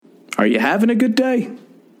Are you having a good day?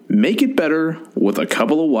 Make it better with a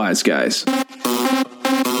couple of wise guys.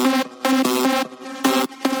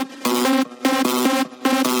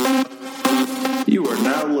 You are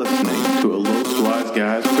now listening to a Los Wise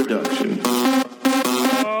Guys production.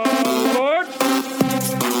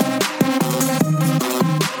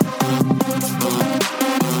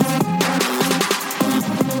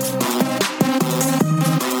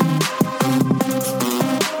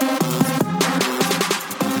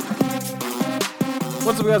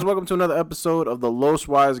 What's up, guys? Welcome to another episode of the Los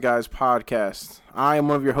Wise Guys podcast. I am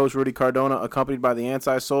one of your hosts, Rudy Cardona, accompanied by the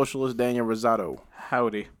anti-socialist Daniel Rosado.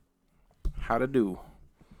 Howdy. How to do.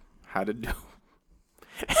 And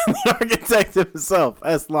the architect himself,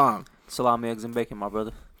 Eslam. Salami, eggs, and bacon, my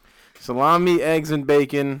brother. Salami, eggs, and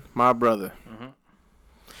bacon, my brother.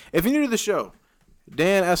 If you're new to the show,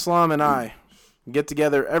 Dan, Eslam, and I get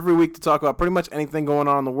together every week to talk about pretty much anything going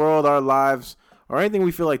on in the world, our lives, or anything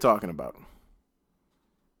we feel like talking about.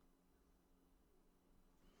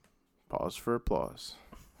 Pause for applause.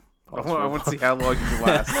 I want to see how long you can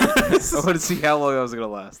last. I want to see how long I was going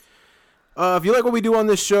to last. If you like what we do on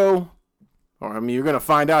this show, or I mean, you're gonna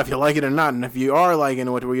find out if you like it or not, and if you are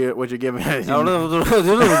liking what you're giving, I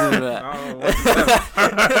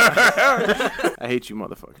hate you,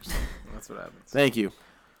 motherfuckers. That's what happens. Thank you.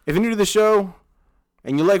 If you're new to the show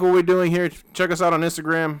and you like what we're doing here, check us out on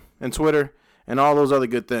Instagram and Twitter and all those other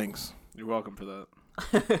good things. You're welcome for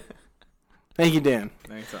that. Thank you, Dan.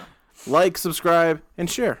 Anytime. Like, subscribe, and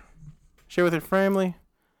share. Share with your family.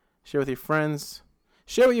 Share with your friends.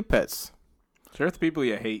 Share with your pets. Share with the people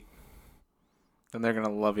you hate, and they're going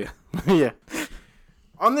to love you. Yeah.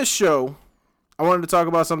 On this show, I wanted to talk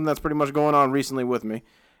about something that's pretty much going on recently with me.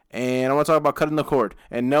 And I want to talk about cutting the cord.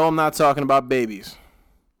 And no, I'm not talking about babies.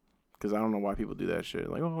 Because I don't know why people do that shit.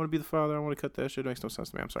 Like, oh, I want to be the father. I want to cut that shit. It makes no sense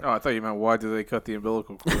to me. I'm sorry. Oh, I thought you meant why do they cut the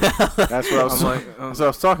umbilical cord? That's what I was, that's what I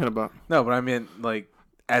was talking about. No, but I meant, like,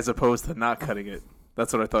 as opposed to not cutting it.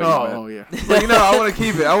 That's what I thought you meant. Oh, yeah. Like, I want to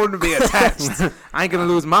keep it. I want to be attached. I ain't going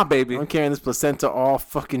to lose my baby. I'm carrying this placenta all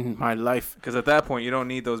fucking my life. Because at that point, you don't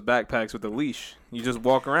need those backpacks with the leash. You just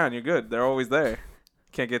walk around. You're good. They're always there.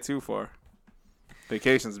 Can't get too far.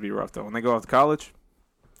 Vacations would be rough, though. When they go off to college,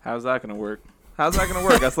 how's that going to work? How's that going to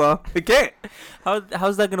work? That's all. It can't.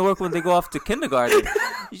 How's that going to work when they go off to kindergarten?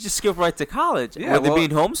 You just skip right to college. Yeah, Would they be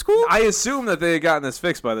in homeschool? I assume that they had gotten this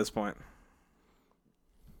fixed by this point.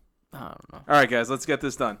 I don't know. All right, guys, let's get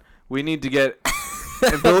this done. We need to get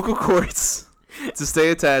umbilical cords to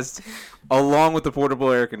stay attached along with the portable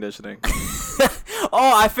air conditioning.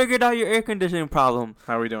 Oh, I figured out your air conditioning problem.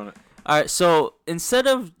 How are we doing it? All right, so instead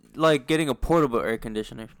of like getting a portable air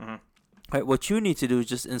conditioner, right, what you need to do is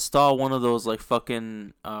just install one of those like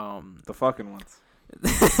fucking The fucking ones.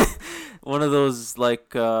 one of those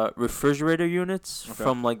like refrigerator units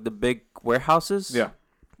from like the big warehouses. Yeah.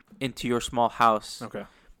 Into your small house. Okay.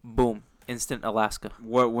 Boom. Instant Alaska.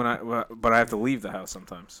 But I have to leave the house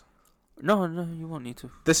sometimes. No, you won't need to.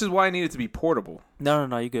 This is why I need it to be portable. No,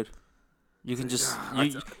 you're good. You can just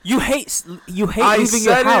you hate I leaving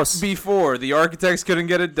said your house. it before. The architects couldn't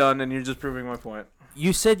get it done, and you're just proving my point.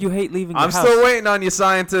 You said you hate leaving your I'm house. still waiting on you,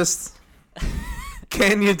 scientists.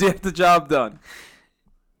 Can you get the job done?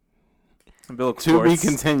 Umbilical To be cords.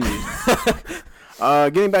 continued.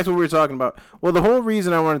 Getting back to what we were talking about. Well, the whole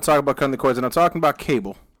reason I want to talk about cutting the cords, and I'm talking about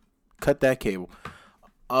cable. Cut that cable.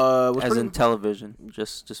 As in television.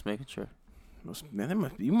 Just making sure.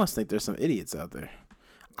 Man, you must think there's some idiots out there.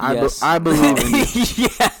 Yes. I believe in you.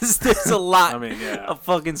 Yes, there's a lot yeah. of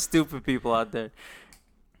fucking stupid people out there.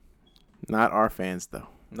 Not our fans, though.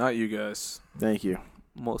 Not you guys. Thank you.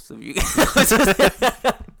 Most of you.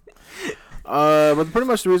 But pretty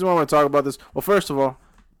much the reason why I want to talk about this. Well, first of all,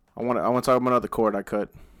 I want to talk about another cord I cut.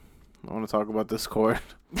 I want to talk about this cord,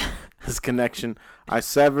 this connection. I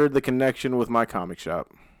severed the connection with my comic shop.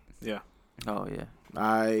 Yeah. Oh yeah.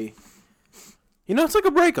 It's like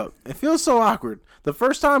a breakup. It feels so awkward. The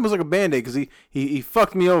first time was like a Band-Aid because he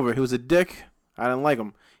fucked me over. He was a dick. I didn't like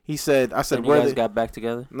him. I said, and you guys got back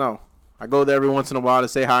together? No. I go there every once in a while to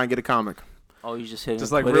say hi and get a comic. Oh, you just hit it.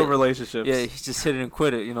 Just and like quit real it. relationships. Yeah, you just hit it and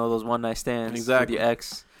quit it. You know, those one night stands Exactly. with your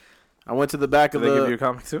ex. I went to the back Did of they the. give you a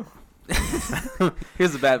comic too?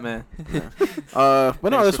 Here's the Batman. But no,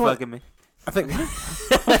 Thanks this for one. fucking me. I think.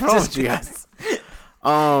 What's wrong with you guys?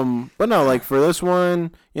 But no, like for this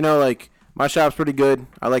one, like my shop's pretty good.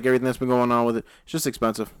 I like everything that's been going on with it. It's just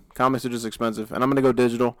expensive. Comics are just expensive, and I'm gonna go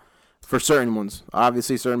digital for certain ones.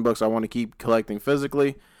 Obviously, certain books I want to keep collecting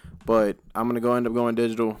physically, but I'm gonna end up going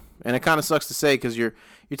digital. And it kind of sucks to say because you're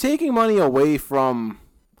taking money away from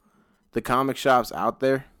the comic shops out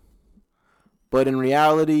there, but in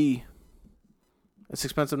reality, It's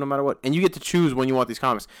expensive no matter what. And you get to choose when you want these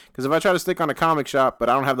comics. Because if I try to stick on a comic shop, but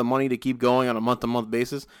I don't have the money to keep going on a month-to-month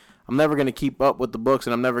basis, I'm never going to keep up with the books,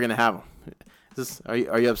 and I'm never going to have them.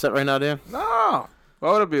 Are you upset right now, Dan? No.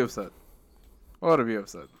 Why would I be upset? Why would I be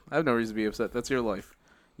upset? I have no reason to be upset. That's your life.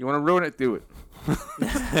 You want to ruin it? Do it.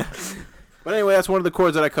 But anyway, that's one of the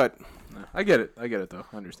cords that I cut. No, I get it, though.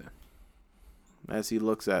 I understand. As he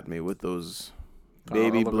looks at me with those Oh,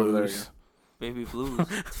 baby I'll look over there blues. Baby blues. What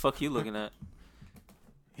the fuck you looking at?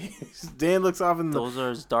 Dan looks off in the... Those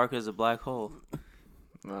are as dark as a black hole.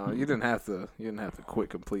 No, you didn't have to. You didn't have to quit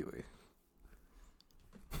completely.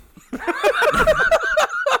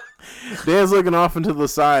 Dan's looking off into the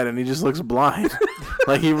side, and he just looks blind.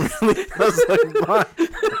 Like, he really does look blind.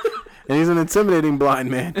 And he's an intimidating blind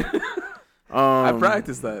man. I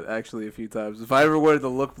practiced that, actually, a few times. If I ever wanted to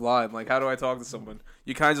look blind, like, how do I talk to someone?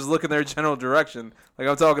 You kind of just look in their general direction. Like,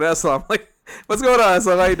 I'm talking to Eslam. Like, what's going on,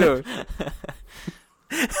 Eslam? How you doing?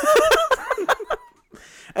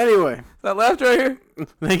 Anyway. That laughter right here?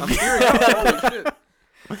 Thank I'm you. hearing it. Holy shit.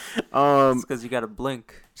 It's because you gotta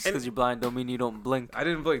blink. Just because you're blind don't mean you don't blink. I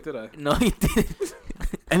didn't blink, did I? No, you didn't.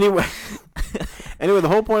 Anyway, the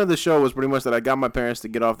whole point of the show was pretty much that I got my parents to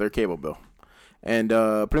get off their cable bill. And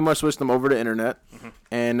pretty much switched them over to internet. Mm-hmm.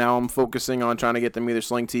 And now I'm focusing on trying to get them either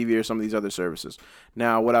Sling TV or some of these other services.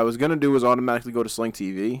 Now, what I was going to do was automatically go to Sling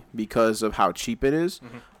TV because of how cheap it is.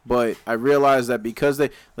 Mm-hmm. But I realized that because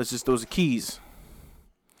those are keys.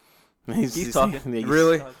 Keep talking.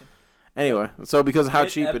 Really? Anyway, so because of how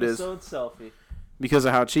cheap it is. Selfie. Because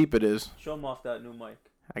of how cheap it is. Show them off that new mic.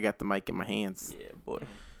 I got the mic in my hands. Yeah, boy.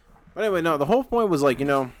 But anyway, no, the whole point was like,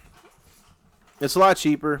 it's a lot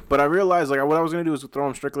cheaper, but I realized like what I was going to do is throw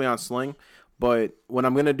them strictly on Sling, but what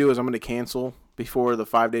I'm going to do is I'm going to cancel before the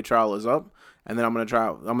 5-day trial is up, and then I'm going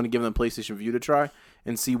to give them PlayStation Vue to try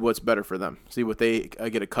and see what's better for them, see what they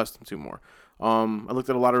get accustomed to more. I looked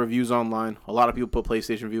at a lot of reviews online. A lot of people put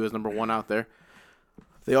PlayStation Vue as number 1 out there.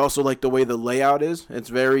 They also like the way the layout is. It's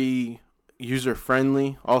very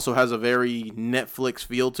user-friendly, also has a very Netflix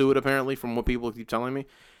feel to it, apparently, from what people keep telling me.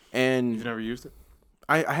 And You've never used it?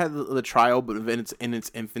 I had the trial, but in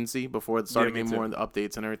its infancy before it started getting more into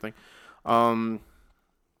updates and everything. Doesn't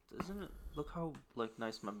it look how like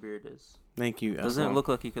nice my beard is? Thank you. Doesn't it look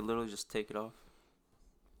like you could literally just take it off?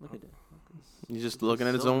 Look at it. He's just looking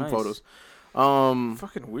at his so own nice. photos.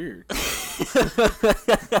 Fucking weird.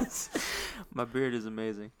 My beard is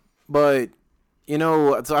amazing. But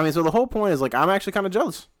so the whole point is like I'm actually kind of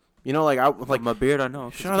jealous. My beard, I know.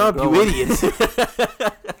 Shut up, you idiots.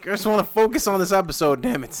 I just want to focus on this episode,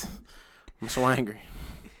 damn it. I'm so angry.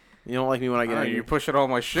 You don't like me when I get angry. You're pushing all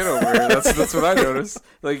my shit over here. That's what I noticed.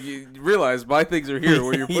 Like, you realize my things are here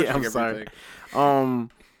where you're pushing I'm everything. Sorry.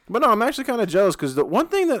 But no, I'm actually kind of jealous because the one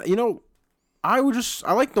thing that, I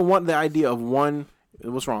like the idea of one.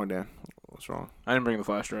 What's wrong, Dan? What's wrong? I didn't bring the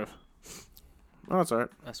flash drive. Oh, that's all right.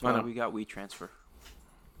 That's why we got WeTransfer.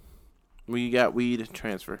 We got weed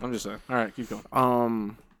transfer. I'm just saying. All right, keep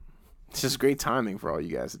going. It's just great timing for all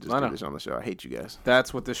you guys to just I do know. this on the show. I hate you guys.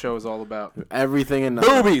 That's what the show is all about. Everything and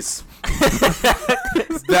nothing. Boobies.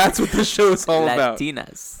 That's what the show is all about.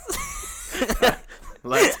 Latinas.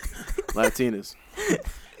 Latinas.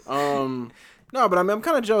 No, but I'm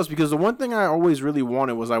kind of jealous because the one thing I always really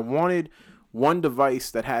wanted was I wanted one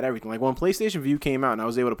device that had everything. Like when PlayStation Vue came out and I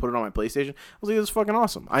was able to put it on my PlayStation, I was like, this is fucking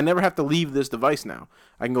awesome. I never have to leave this device now.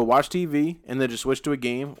 I can go watch TV and then just switch to a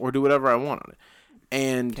game or do whatever I want on it.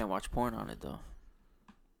 And Can't watch porn on it though.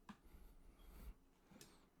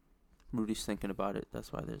 Rudy's thinking about it.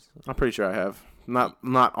 That's why there's. I'm pretty sure I have. Not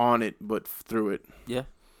on it, but through it. Yeah.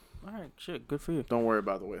 All right. Shit. Good for you. Don't worry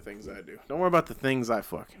about the way things I do. Don't worry about the things I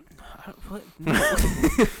fuck. What?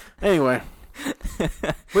 Anyway.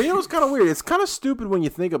 But what's kind of weird? It's kind of stupid when you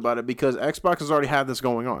think about it because Xbox has already had this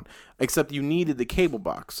going on. Except you needed the cable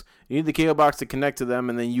box. You need the cable box to connect to them,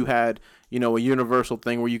 and then you had, a universal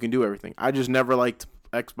thing where you can do everything. I just never liked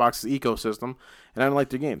Xbox's ecosystem, and I didn't like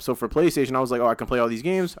their games. So for PlayStation, I was like, I can play all these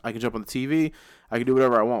games. I can jump on the TV. I can do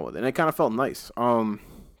whatever I want with it. And it kind of felt nice. I'm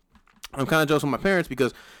kind of jealous with my parents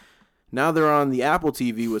because now they're on the Apple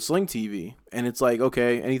TV with Sling TV, and it's like,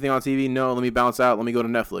 okay, anything on TV? No, let me bounce out. Let me go to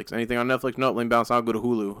Netflix. Anything on Netflix? No, let me bounce out. Go to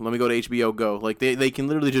Hulu. Let me go to HBO Go. Like they can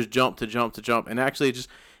literally just jump, and actually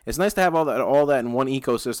it's nice to have all that in one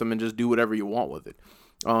ecosystem and just do whatever you want with it.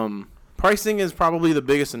 Pricing is probably the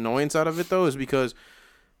biggest annoyance out of it though, is because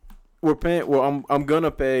we're paying. Well, I'm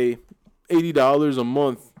gonna pay $80 a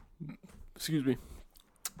month. Excuse me,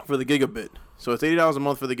 for the gigabit. So it's $80 a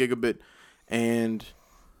month for the gigabit, and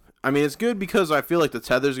I mean, it's good because I feel like the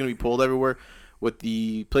tether is going to be pulled everywhere with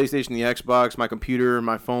the PlayStation, the Xbox, my computer,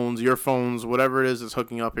 my phones, your phones, whatever it is that's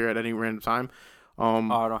hooking up here at any random time.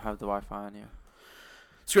 Oh, I don't have the Wi-Fi on here.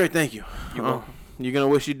 It's great, thank you. You're welcome. You're gonna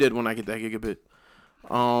wish you did when I get that gigabit.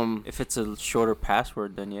 If it's a shorter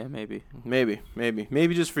password, then yeah, maybe. Maybe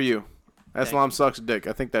just for you. Aslam sucks dick.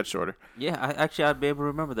 I think that's shorter. Yeah, I'd be able to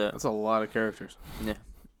remember that. That's a lot of characters. Yeah.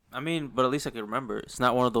 I mean, but at least I can remember. It's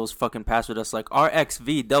not one of those fucking passwords that's like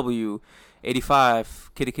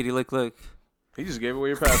RXVW85 kitty kitty lick lick. He just gave away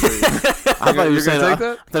your password. I thought you were saying take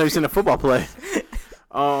that. I thought you were saying a football play.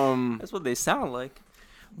 That's what they sound like.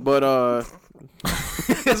 But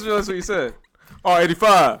That's what you said.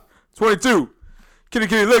 R85, 22, kitty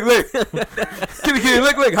kitty lick lick, kitty kitty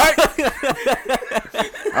lick lick. Hi.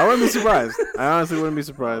 I wouldn't be surprised. I honestly wouldn't be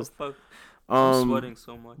surprised. Oh, fuck. I'm sweating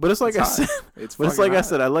so much. But it's like I said. It's But it's like fucking I hot.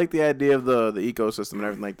 said, I like the idea of the ecosystem and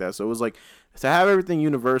everything like that. So it was like to have everything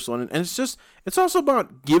universal, and it's also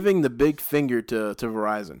about giving the big finger to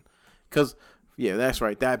Verizon, because yeah, that's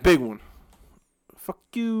right, that big one. Fuck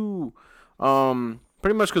you.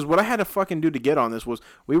 Pretty much because what I had to fucking do to get on this was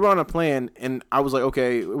we were on a plan, and I was like,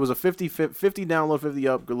 okay, it was a 50 download, 50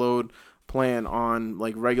 upload plan on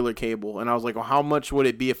like regular cable, and I was like, well, how much would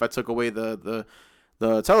it be if I took away the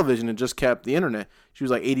television and just kept the internet? She was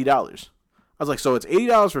like $80. I was like, so it's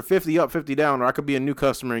 $80 for 50 up, 50 down, or I could be a new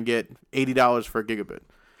customer and get $80 for a gigabit.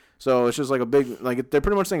 So it's just like a big, like they're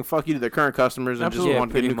pretty much saying fuck you to their current customers and Absolutely. just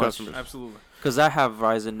want to get pretty new much. customers. Absolutely. Because I have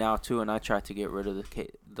Verizon now too, and I tried to get rid of the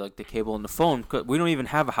cable and the phone. 'Cause we don't even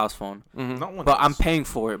have a house phone, Not one. but I'm paying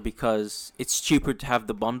for it because it's cheaper to have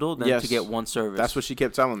the bundle than Yes. to get one service. That's what she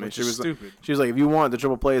kept telling me. Which She is was like, stupid. she was like, if you want, the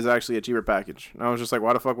triple play is actually a cheaper package. And I was just like,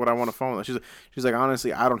 why the fuck would I want a phone? She's like,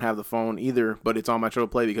 honestly, I don't have the phone either, but it's on my triple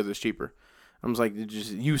play because it's cheaper. I was like,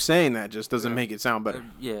 just you saying that just doesn't make it sound better.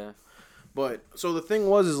 Yeah. But so the thing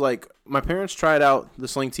was, is like my parents tried out the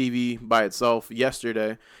Sling TV by itself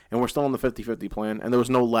yesterday, and we're still on the 50/50 plan, and there was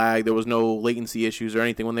no lag, there was no latency issues or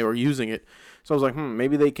anything when they were using it. So I was like,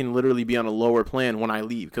 maybe they can literally be on a lower plan when I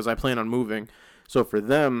leave, because I plan on moving. So for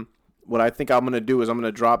them, what I think I'm gonna do is I'm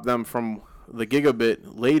gonna drop them from the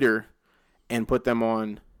gigabit later, and put them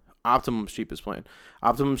on Optimum's cheapest plan.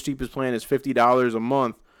 Optimum's cheapest plan is $50 a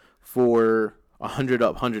month for 100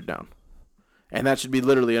 up, 100 down. And that should be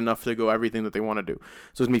literally enough to go everything that they want to do.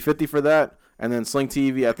 So it's going to be 50 for that. And then Sling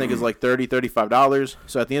TV, I think, is like $30, $35.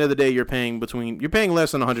 So at the end of the day, you're paying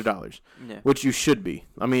less than $100, Yeah. which you should be.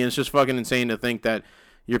 I mean, it's just fucking insane to think that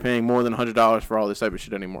you're paying more than $100 for all this type of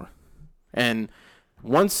shit anymore. And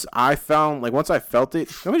once I felt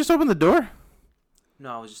it, let me just open the door.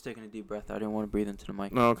 No, I was just taking a deep breath. I didn't want to breathe into the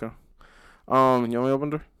mic. Oh, okay. You want me to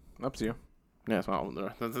open the door? Up to you. Yeah, it's not open the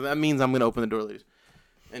door. That means I'm going to open the door, ladies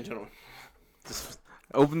and gentlemen. Just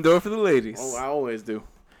open door for the ladies. Oh, I always do.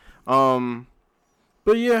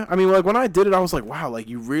 But yeah, I mean, like when I did it, I was like, wow, like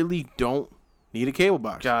you really don't need a cable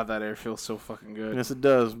box. God, that air feels so fucking good. Yes, it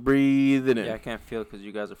does. Breathe it in. Yeah, I can't feel it because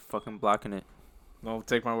you guys are fucking blocking it. No,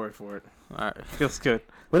 take my word for it. All right. Feels good.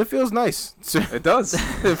 But it feels nice. It does.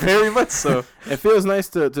 Very much so. It feels nice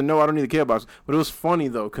to know I don't need a cable box. But it was funny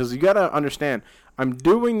though, because you gotta understand, I'm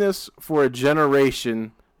doing this for a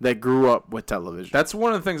generation that grew up with television. That's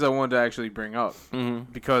one of the things I wanted to actually bring up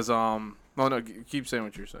Mm-hmm. because well, no, keep saying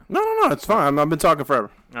what you're saying. No, it's fine. I've been talking forever.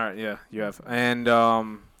 All right, yeah, you have. And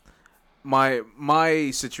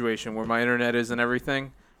my situation where my internet is and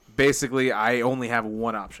everything, basically, I only have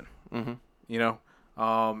one option. Mm-hmm. You know,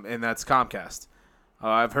 and that's Comcast.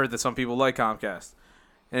 I've heard that some people like Comcast,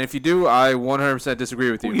 and if you do, I 100% disagree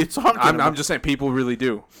with you. Who are you talking I'm about? just saying people really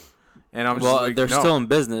do, and I'm just Well, like, they're no. still in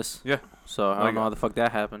business. Yeah. So I Like, don't know how the fuck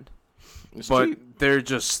that happened. It's but cheap. they're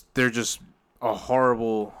just a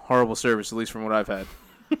horrible service, at least from what I've had.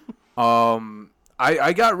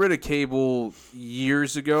 I got rid of cable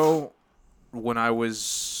years ago when I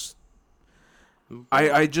was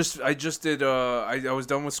I just did I was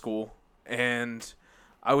done with school and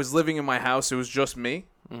I was living in my house. It was just me.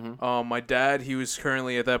 Mm-hmm. My dad, he was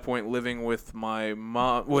currently at that point living with my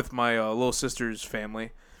mom, with my little sister's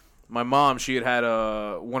family. My mom, she had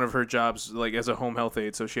one of her jobs like as a home health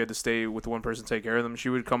aide, so she had to stay with one person to take care of them. She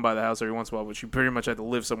would come by the house every once in a while, but she pretty much had to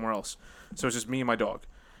live somewhere else. So it's just me and my dog.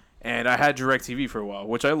 And I had DirecTV for a while,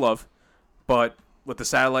 which I love, but with the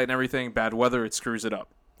satellite and everything, bad weather, it screws it up.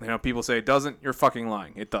 You know, people say it doesn't. You're fucking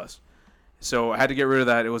lying. It does. So I had to get rid of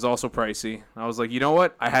that. It was also pricey. I was like, you know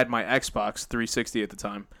what? I had my Xbox 360 at the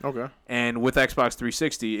time. Okay. And with Xbox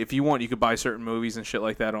 360, if you want, you could buy certain movies and shit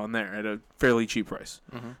like that on there at a fairly cheap price.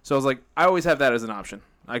 Mm-hmm. So I was like, I always have that as an option.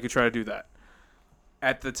 I could try to do that.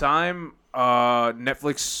 At the time,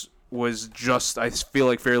 Netflix was just, I feel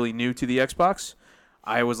like, fairly new to the Xbox.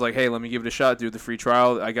 I was like, hey, let me give it a shot, do the free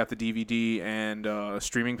trial. I got the DVD and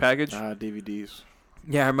streaming package. DVDs.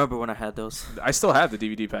 Yeah, I remember when I had those. I still have the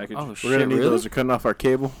DVD package. Oh We're shit! gonna need Really? those. They're cutting off our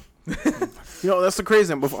cable. You know, that's the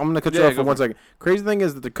crazy thing. I'm gonna cut you Yeah, off for go 1 for it. second. Crazy thing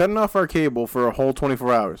is that they're cutting off our cable for a whole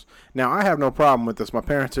 24 hours. Now, I have no problem with this. My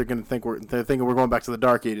parents are gonna think they're thinking we're going back to the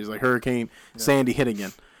dark ages, like Hurricane Sandy hit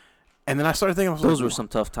again. And then I started thinking, I was Those like, were some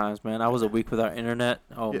tough times, man. I was a week without internet.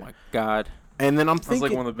 Oh Yeah. my god. And then I'm That was thinking,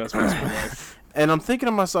 like one of the best parts of my life. and I'm thinking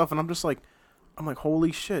to myself, and I'm like,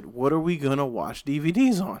 holy shit, what are we gonna watch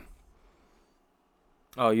DVDs on?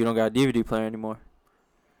 Oh, you don't got a DVD player anymore.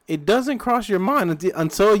 It doesn't cross your mind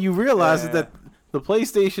until you realize Yeah. that the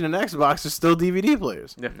PlayStation and Xbox are still DVD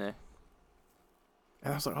players. Yeah. Nah.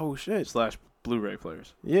 And I was like, oh shit, / Blu-ray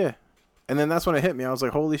players. yeah. And then that's when it hit me. I was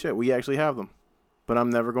like, holy shit, we actually have them, but I'm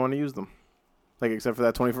never going to use them, like except for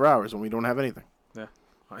that 24 hours when we don't have anything.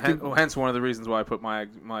 Hence one of the reasons why I put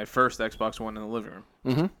my first Xbox One in the living room,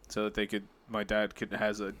 Mm-hmm. so that my dad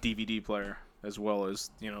has a DVD player as well as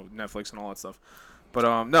Netflix and all that stuff. But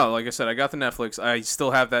no, like I said, I got the Netflix. I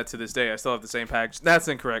still have that to this day. I still have the same package. That's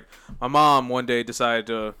incorrect. My mom one day decided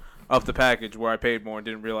to up the package where I paid more and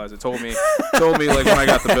didn't realize it. Told me like when I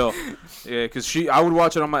got the bill. Yeah, because I would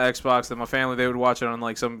watch it on my Xbox, and my family they would watch it on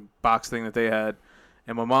like some box thing that they had,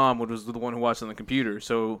 and my mom was the one who watched it on the computer.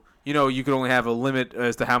 So you could only have a limit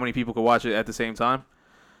as to how many people could watch it at the same time.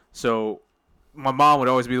 So my mom would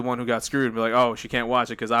always be the one who got screwed and be like, oh, she can't watch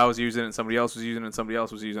it because I was using it and somebody else was using it and somebody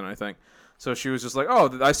else was using it, I think. So she was just like,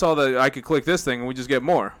 oh, I saw that I could click this thing and we just get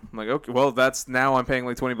more. I'm like, okay, well, now I'm paying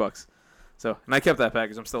like $20. So, and I kept that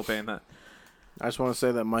package. I'm still paying that. I just want to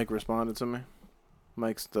say that Mike responded to me.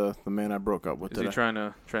 Mike's the man I broke up with Is today. he trying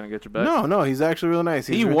to get your back? No, he's actually real nice.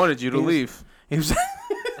 He wanted you to leave. He was.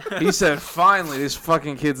 He said, finally, this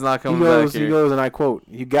fucking kid's not He coming back goes, here. he goes, and I quote,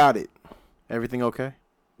 "You got it. Everything okay?"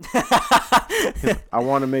 I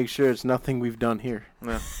want to make sure it's nothing we've done here.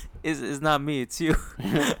 Yeah. It's not me, it's you.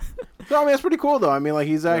 So I mean, it's pretty cool though. I mean, like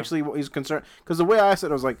he's concerned because the way I said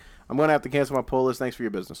it, I was like, "I'm gonna have to cancel my pull list. Thanks for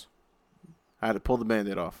your business." I had to pull the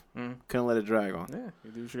Band-Aid off. Mm. Couldn't let it drag on. Yeah,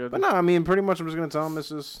 you do what you gotta But do. no, I mean, pretty much I'm just gonna tell him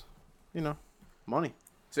this is, money.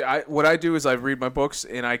 See, what I do is I read my books,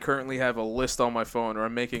 and I currently have a list on my phone, or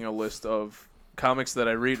I'm making a list of comics that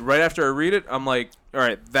I read. Right after I read it, I'm like, all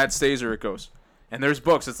right, that stays or it goes. And there's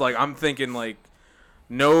books. It's like I'm thinking like,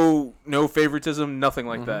 no favoritism, nothing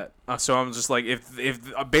like that. So I'm just like, if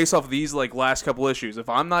based off these like last couple issues, if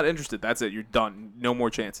I'm not interested, that's it. You're done. No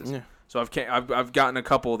more chances. Yeah. So I've gotten a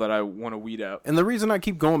couple that I want to weed out. And the reason I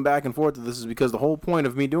keep going back and forth to this is because the whole point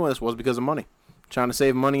of me doing this was because of money. Trying to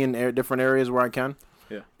save money in different areas where I can.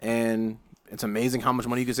 Yeah. And it's amazing how much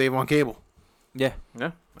money you can save on cable. Yeah.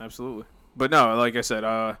 Yeah, absolutely. But no, like I said,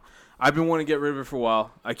 I've been wanting to get rid of it for a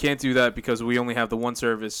while. I can't do that because we only have the one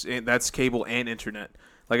service. And that's cable and internet.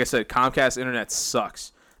 Like I said, Comcast internet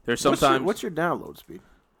sucks. There's sometimes What's your download speed?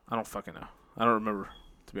 I don't fucking know. I don't remember,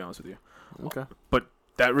 to be honest with you. Okay. But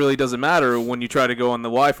that really doesn't matter when you try to go on the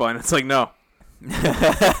Wi-Fi, and it's like, no.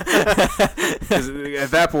 'Cause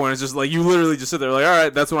at that point, it's just like you literally just sit there like, all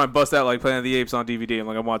right, that's when I bust out like Planet of the Apes on DVD. I'm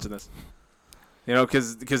like, I'm watching this.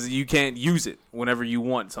 Because you can't use it whenever you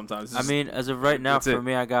want sometimes. I mean, as of right now, That's for it.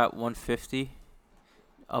 me, I got 150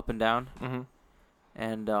 up and down. Mm-hmm.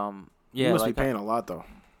 And, You yeah, must like be paying a lot though.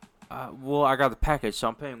 well, I got the package, so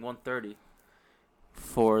I'm paying 130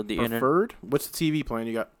 for the internet. Preferred? What's the TV plan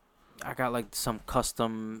you got? I got like some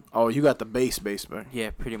custom. Oh, you got the base man. Yeah,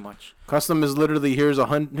 pretty much. Custom is literally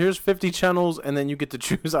here's 50 channels, and then you get to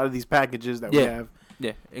choose out of these packages that we have.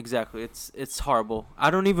 Yeah, exactly. It's horrible. I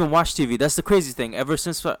don't even watch TV. That's the crazy thing. Ever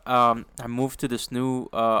since I moved to this new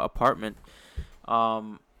apartment, I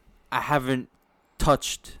haven't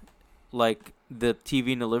touched like the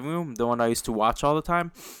TV in the living room, the one I used to watch all the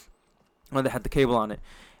time, when they had the cable on it.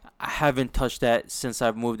 I haven't touched that since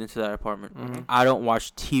I've moved into that apartment. Mm-hmm. I don't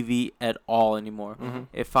watch TV at all anymore. Mm-hmm.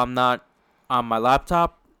 If I'm not on my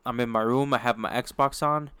laptop, I'm in my room. I have my Xbox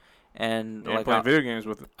on, and yeah, like playing video games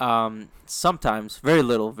with it. sometimes very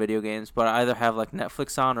little video games, but I either have like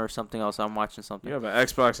Netflix on or something else. I'm watching something. You have an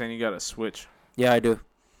Xbox and you got a Switch. Yeah, I do.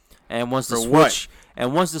 And once the For Switch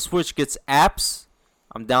what? once the Switch gets apps,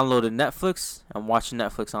 I'm downloading Netflix. I'm watching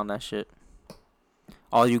Netflix on that shit.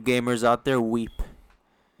 All you gamers out there, weep.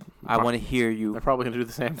 I want to hear you. They're probably gonna do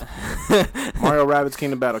the same thing. Mario Rabbids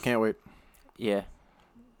Kingdom Battle. Can't wait. Yeah.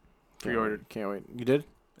 Pre-ordered. Can't wait. You did?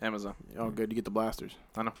 Amazon. Oh, good. You get the blasters.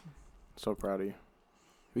 I know. So proud of you.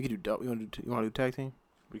 We could do. You want to do tag team?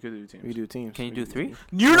 We could do teams. We could do teams. Can you We do could 3? teams.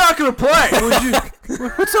 You're not gonna play.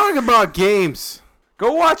 We're talking about games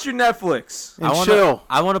Go watch your Netflix. and chill.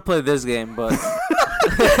 I want to play this game, but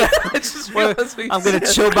I just realized what you I'm gonna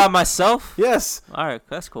said. chill by myself. Yes, All right,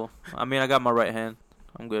 that's cool. I mean, I got my right hand.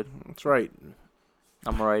 I'm good. that's right.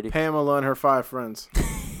 I'm alrighty. Pamela and her 5 friends.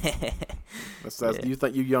 That's Yeah. you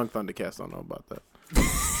think you young Thundercats don't know about that.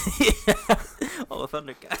 Yeah. Oh,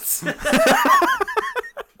 Thundercats.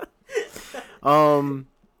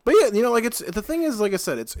 But yeah, you know, like the thing is, like I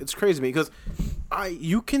said, it's crazy to me because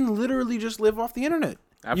you can literally just live off the internet.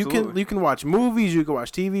 Absolutely. You can watch movies, you can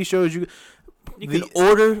watch TV shows, You can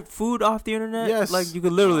order food off the internet. Yes. Like you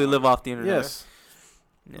can literally live off the internet. yes.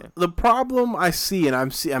 Yeah. The problem I see, and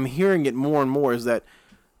I'm hearing it more and more, is that,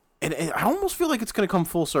 and I almost feel like it's going to come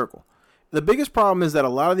full circle. The biggest problem is that a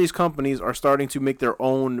lot of these companies are starting to make their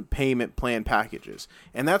own payment plan packages,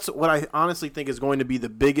 and that's what I honestly think is going to be the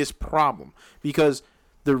biggest problem, because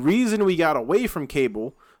the reason we got away from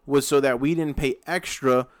cable was so that we didn't pay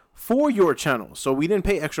extra for your channels. So we didn't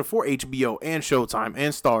pay extra for HBO and Showtime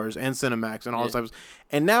and Stars and Cinemax and all those types.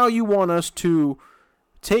 And now you want us to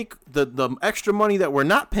take the extra money that we're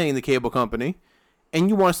not paying the cable company, and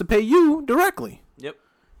you want us to pay you directly. Yep.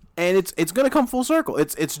 And it's going to come full circle.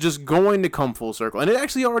 It's just going to come full circle. And it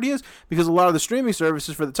actually already is, because a lot of the streaming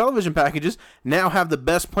services for the television packages now have the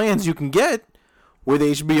best plans you can get with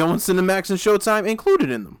HBO and Cinemax and Showtime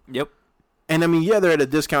included in them. Yep. And I mean, yeah, they're at a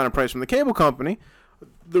discounted price from the cable company.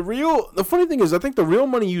 The funny thing is, I think the real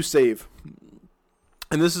money you save,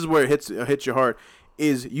 and this is where it hits you hard,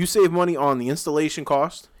 is you save money on the installation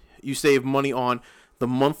cost. You save money on the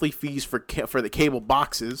monthly fees for the cable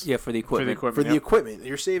boxes. Yeah, for the equipment. For the equipment,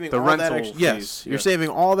 you're saving The all that rental extra. fees, Yes, you're yeah. saving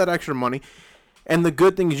all that extra money. And the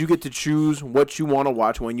good thing is you get to choose what you want to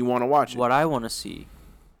watch when you want to watch it. What I want to see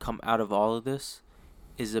come out of all of this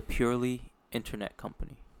is a purely internet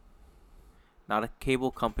company. Not a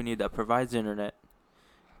cable company that provides internet.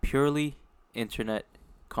 Purely internet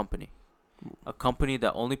company. A company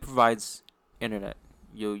that only provides internet.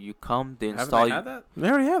 You come, they install Haven't they you. had that? They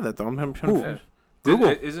already have that though. I'm trying to Yeah. Google.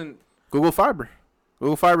 Isn't Google Fiber.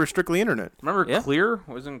 Google Fiber is strictly internet. remember Yeah. Clear?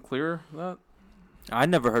 Wasn't Clear that? I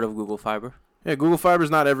never heard of Google Fiber. Yeah, Google Fiber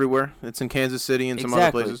is not everywhere. It's in Kansas City and some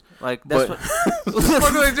other places. Like that's But- What the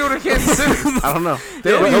fuck are they doing in Kansas City? I don't know.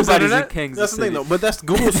 They don't use Nobody's in internet? Kansas That's the thing City. though. But that's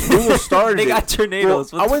Google started They it. got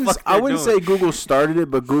tornadoes. Well, What the fuck I they're wouldn't doing? say Google started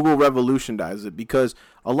it, but Google revolutionized it, because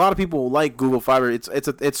a lot of people like Google Fiber. It's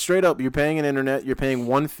straight up. You're paying an internet. You're paying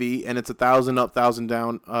one fee, and it's 1,000 up, 1,000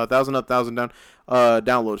 down, 1,000 up, 1,000 down,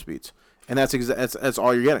 download speeds, and that's that's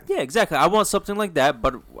all you're getting. Yeah, exactly. I want something like that,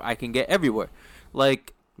 but I can get everywhere.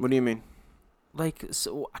 Like, What do you mean?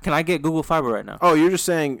 so can I get Google Fiber right now? Oh, you're just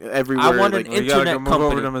saying everywhere. I want like, an Well, you gotta internet go move over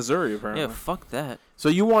company. to Missouri, apparently. Yeah, fuck that. so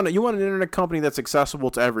you want an internet company that's accessible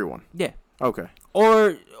to everyone. Yeah. Okay.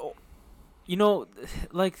 Or, you know,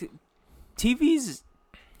 like TV's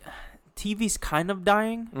kind of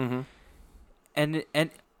dying, Mm-hmm. and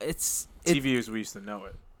it's TV as we used to know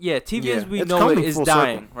it. yeah, TV as Yeah, we it's know it coming is full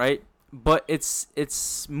dying, circle. right? But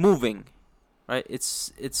it's moving, right?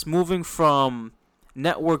 It's moving from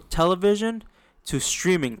network television to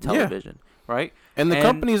streaming television, right? And the And-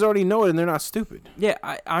 companies already know it, and they're not stupid. Yeah,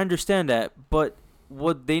 I understand that, but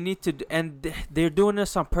what they need to do, and they're doing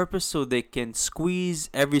this on purpose so they can squeeze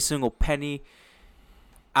every single penny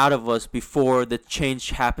out of us before the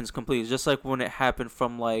change happens completely. Just like when it happened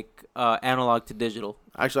from like analog to digital.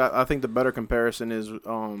 Actually, I think the better comparison is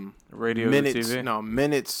Radio minutes. to TV. No,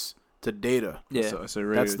 minutes to data. Yeah, So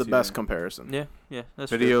radio That's the TV. best comparison. yeah, that's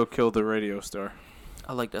Video killed the radio star. true.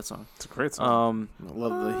 I like that song. It's a great song. I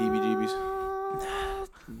love the heebie-jeebies.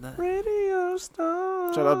 Radio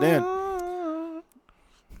star. Shut up, Dan.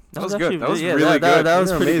 That was actually good. That was yeah, really that good. was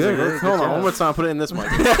You're pretty amazing. good. Hold Good on, one job. more time. Put it in this mic.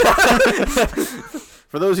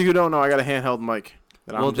 For those of you who don't know, I got a handheld mic.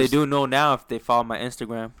 That Well, I'm they just do know now if they follow my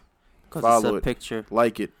Instagram. Because it's Follow a it. picture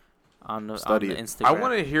like it. on the Study it. Instagram. I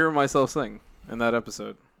want to hear myself sing in that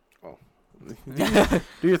episode. Do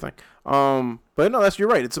your thing. But no, you're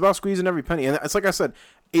right. It's about squeezing every penny, and it's like I said.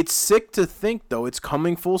 It's sick to think though. It's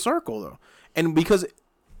coming full circle though, and because.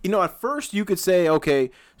 You know, at first you could say, okay,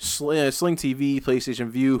 Sling TV, PlayStation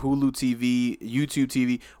View, Hulu TV, YouTube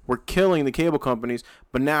TV, we're killing the cable companies.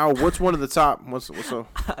 But now, what's one of the top? What's so?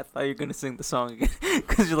 I thought you were gonna sing the song again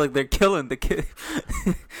because you're like they're killing the kid.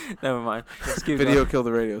 Never mind. Let's keep Video going. killed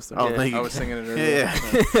the radio star. Oh, Yeah. thank you. I was singing it earlier.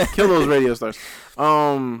 Yeah, kill those radio stars.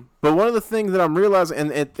 But one of the things that I'm realizing,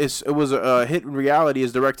 and it was a hit in reality,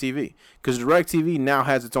 is DirecTV, because DirecTV now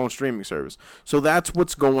has its own streaming service. So that's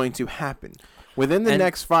what's going to happen. Within the And-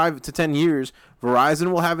 next 5 to 10 years,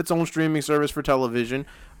 Verizon will have its own streaming service for television.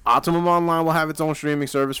 Optimum Online will have its own streaming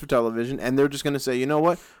service for television, and they're just going to say, you know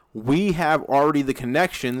what? We have already the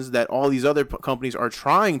connections that all these other companies are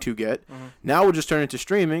trying to get. Mm-hmm. Now we'll just turn it to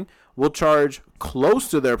streaming. We'll charge close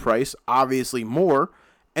to their price, obviously more,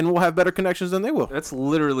 and we'll have better connections than they will. That's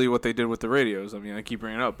literally what they did with the radios. I mean, I keep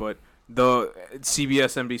bringing it up, but the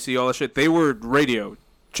CBS, NBC, all that shit, they were radio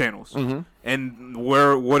channels. Mm-hmm. And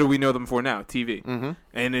what do we know them for now? TV. Mm-hmm.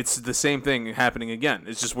 And it's the same thing happening again.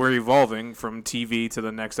 It's just we're evolving from TV to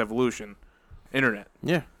the next evolution, internet.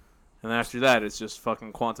 Yeah. And after that, it's just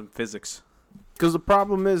fucking quantum physics. Because the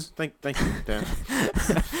problem is, thank you, Dan.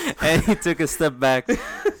 And he took a step back.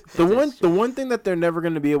 The one thing that they're never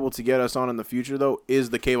going to be able to get us on in the future, though, is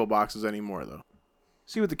the cable boxes anymore, though.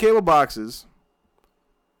 See, with the cable boxes,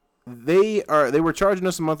 they were charging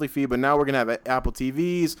us a monthly fee, but now we're going to have Apple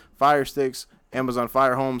TVs, Fire Sticks, Amazon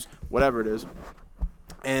Fire Homes, whatever it is.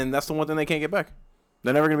 And that's the one thing they can't get back.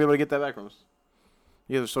 They're never going to be able to get that back from us.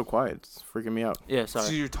 You guys are so quiet. It's freaking me out. Yeah, So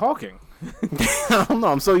sorry. you're talking. I don't know.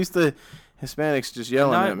 I'm so used to Hispanics just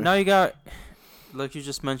yelling at me. Now you got, like you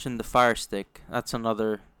just mentioned, the Fire Stick. That's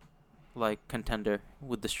another, like, contender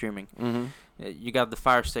with the streaming. Mm-hmm. You got the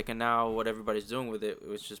Fire Stick, and now what everybody's doing with it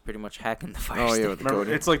was just pretty much hacking the Fire Oh, Stick. yeah, with the Remember,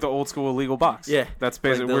 coding. it's like the old school illegal box. Yeah. That's Like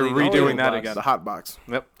basically, the we're illegal redoing that box. again. The hot box.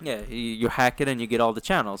 Yeah, you hack it and you get all the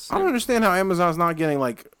channels. I don't understand how Amazon's not getting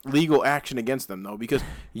like legal action against them though, because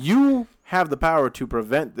you have the power to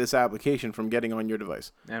prevent this application from getting on your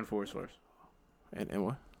device. And forest fires. And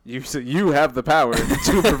what? You have the power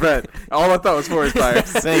to prevent. All I thought was forest fires.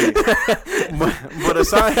 Saying it. but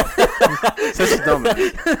aside, such dumb.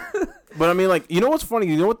 But I mean, like, you know what's funny?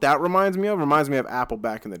 You know what that reminds me of? Reminds me of Apple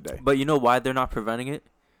back in the day. But you know why they're not preventing it?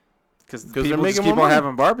 Because they're people making just keep more on money.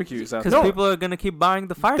 having barbecues out Because there. No. people are gonna keep buying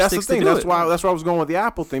the Fire That's the Sticks thing. to do That's it. why I was going with the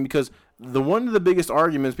Apple thing, because one of the biggest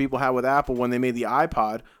arguments people had with Apple when they made the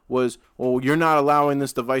iPod was, well, you're not allowing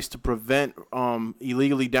this device to prevent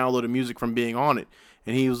illegally downloaded music from being on it.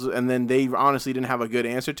 And then they honestly didn't have a good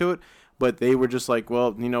answer to it, but they were just like,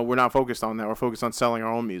 well, we're not focused on that. We're focused on selling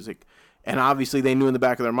our own music. And obviously they knew in the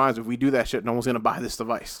back of their minds, if we do that shit, no one's going to buy this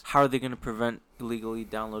device. How are they gonna prevent illegally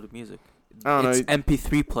downloaded music? I don't It's know.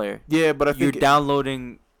 MP3 player. Yeah, but I You're think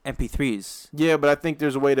downloading MP3s. Yeah, but I think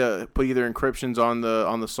there's a way to put either encryptions on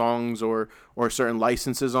the songs or certain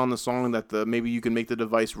licenses on the song that maybe you can make the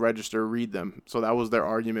device register read them. So that was their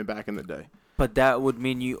argument back in the day. But that would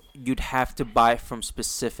mean you'd have to buy it from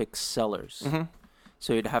specific sellers. Mm-hmm.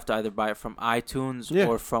 So you'd have to either buy it from iTunes Yeah.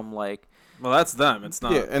 or from like Well, that's them. It's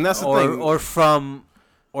not. Yeah, and that's the or thing. or from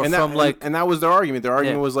and from that, like and that was their argument. Their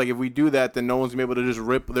argument Yeah. was like, if we do that, then no one's gonna be able to just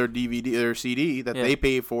rip their DVD, their CD that Yeah. they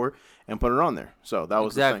paid for and put it on there. So that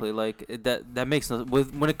was exactly like that makes no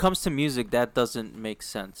when it comes to music that doesn't make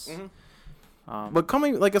sense. Mhm. Um, But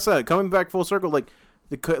coming back full circle, like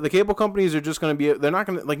the cable companies are just going to be, they're not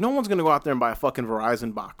going to, like, no one's going to go out there and buy a fucking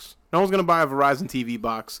Verizon box. No one's going to buy a Verizon TV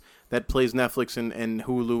box that plays Netflix and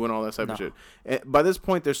Hulu and all that type of No. shit. By this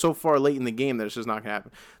point, they're so far late in the game that it's just not going to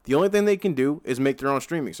happen. The only thing they can do is make their own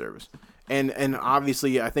streaming service. And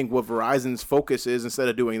obviously, I think what Verizon's focus is, instead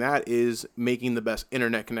of doing that, is making the best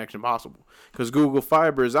internet connection possible. Because Google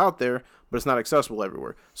Fiber is out there, but it's not accessible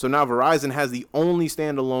everywhere. So now Verizon has the only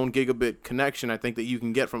standalone gigabit connection, I think, that you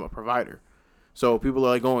can get from a provider. So people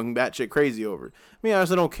are like going batshit crazy over it. I mean, I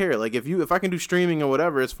honestly don't care. Like if I can do streaming or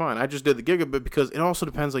whatever, it's fine. I just did the gigabit because it also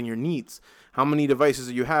depends on your needs. How many devices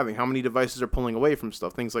are you having? How many devices are pulling away from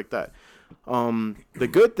stuff? Things like that. The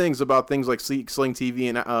good things about things like Sling TV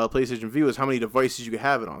and PlayStation Vue is how many devices you can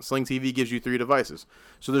have it on. Sling TV gives you 3 devices.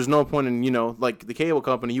 So there's no point in, like the cable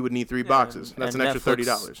company, you would need 3 boxes. That's an and extra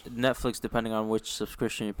Netflix- $30. Netflix, depending on which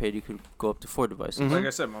subscription you paid, you could go up to 4 devices. Mhm. Like I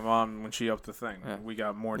said, my mom, when she upped the thing, Yeah. we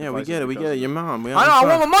got more. Yeah, we devices get it. We because get it. of Your mom. I know. I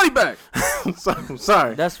want my money back. I'm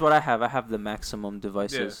sorry. That's what I have. I have the maximum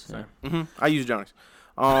devices. Yeah, Yeah. I use Johnny's.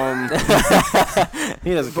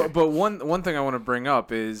 He doesn't care. But one thing I want to bring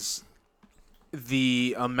up is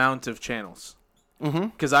the amount of channels. Mm-hmm.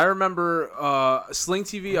 Because I remember Sling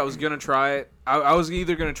TV, I was going to try it. I was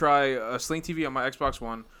either going to try Sling TV on my Xbox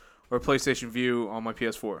One or PlayStation Vue on my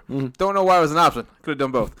PS4. Mhm. Don't know why it was an option. Could have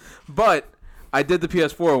done both. But I did the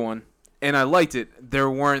PS4 one, and I liked it. There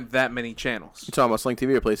weren't that many channels. You talking about Sling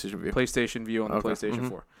TV or PlayStation Vue? PlayStation Vue on the Okay. PlayStation Mhm.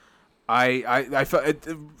 4. I felt it,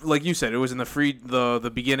 like you said, it was in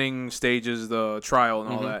the beginning stages, the trial and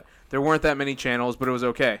all Mhm. that. There weren't that many channels, but it was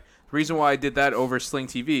okay. The reason why I did that over Sling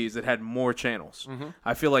TV is it had more channels. Mhm.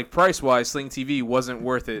 I feel like price-wise, Sling TV wasn't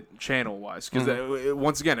worth it channel-wise because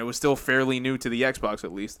once again, it was still fairly new to the Xbox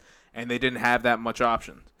at least, and they didn't have that much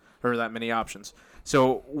options or that many options.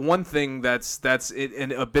 So one thing that's it,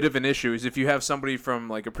 and a bit of an issue is if you have somebody from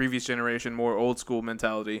like a previous generation, more old school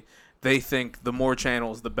mentality, they think the more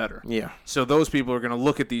channels, the better. Yeah. So those people are going to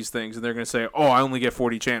look at these things and they're going to say, "Oh, I only get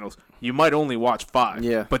 40 channels." You might only watch 5,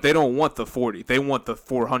 Yeah. but they don't want the 40. They want the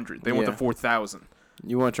 400. They want the Yeah. 4,000.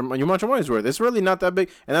 You want your money's worth. It's really not that big,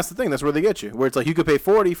 and that's the thing. That's where they get you. Where it's like you could pay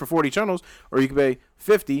 40 for 40 channels, or you could pay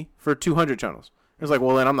 50 for 200 channels. It's like,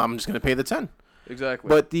 well, then I'm just gonna pay the 10. Exactly.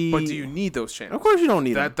 But do you need those channels? Of course you don't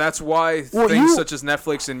need them. That's why Well, things such as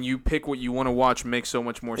Netflix and you pick what you want to watch make so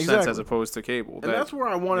much more sense Exactly. as opposed to cable. And that's where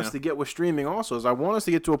I want us to get with streaming also, is I want us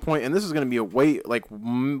to get to a point, and this is going to be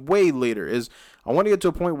way later, is I want to get to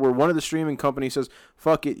a point where one of the streaming companies says,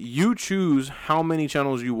 fuck it, you choose how many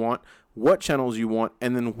channels you want, what channels you want,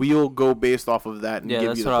 and then we'll go based off of that and give you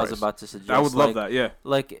the price. Yeah, that's what I was about to suggest. I would love that, yeah.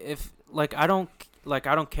 I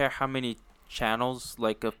don't care how many channels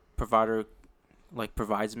like a provider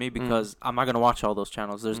provides me, because I'm not gonna watch all those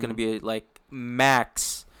channels. There's gonna be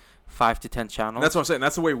max 5 to 10 channels. That's what I'm saying.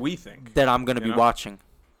 That's the way we think. That I'm gonna be watching.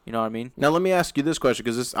 You know what I mean? Now let me ask you this question,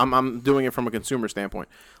 because I'm doing it from a consumer standpoint.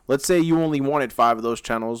 Let's say you only wanted 5 of those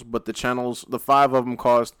channels, but the 5 of them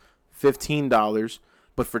cost $15,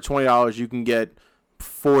 but for $20 you can get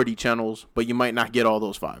 40 channels, but you might not get all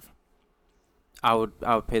those 5. I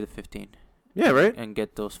would pay the 15. Yeah, right. And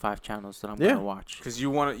get those 5 channels that I'm gonna watch. Because you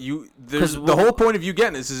want to the whole point of you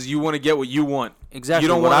getting this is you want to get what you want. Exactly. You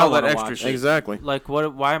don't want all that extra watch. shit. Exactly.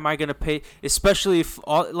 Why am I gonna pay? Especially if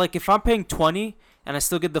I'm paying 20 and I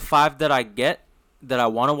still get the 5 that I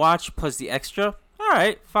want to watch plus the extra. All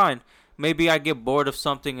right, fine. Maybe I get bored of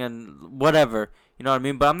something and whatever. You know what I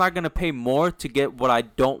mean? But I'm not going to pay more to get what I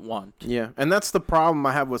don't want. Yeah, and that's the problem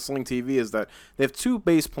I have with Sling TV, is that they have 2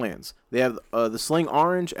 base plans. They have the Sling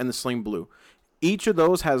Orange and the Sling Blue. Each of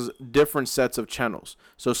those has different sets of channels.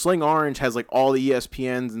 So Sling Orange has all the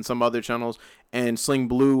ESPNs and some other channels, and Sling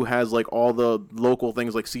Blue has all the local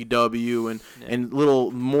things like CW and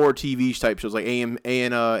little more TV type shows like A&E,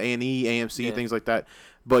 AMC, things like that.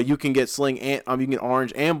 But you can get you can get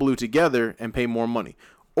Orange and Blue together and pay more money.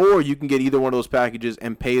 Or you can get either one of those packages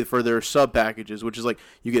and pay for their sub packages, which is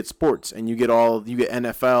you get sports and you get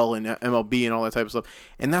NFL and MLB and all that type of stuff.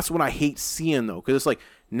 And that's what I hate seeing, though, because it's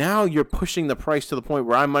now you're pushing the price to the point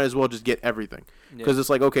where I might as well just get everything. Because it's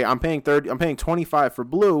okay, I'm paying $25 for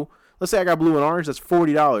Blue. Let's say I got Blue and Orange, that's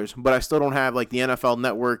 $40, but I still don't have the NFL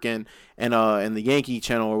Network and the Yankee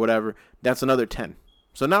channel or whatever. That's another $10.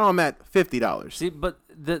 So now I'm at $50. See, but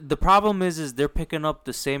the problem is they're picking up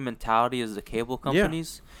the same mentality as the cable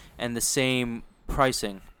companies and the same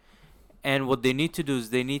pricing. And what they need to do is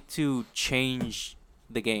they need to change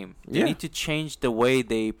the game. They need to change the way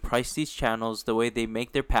they price these channels, the way they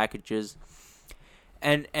make their packages.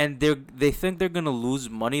 And they think they're going to lose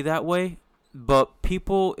money that way. But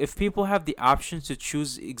if people have the option to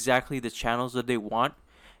choose exactly the channels that they want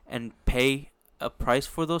and pay a price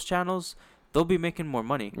for those channels, they'll be making more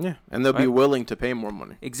money. Yeah, and they'll be willing to pay more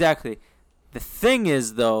money. Exactly. The thing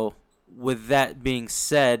is, though, with that being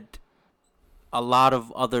said, a lot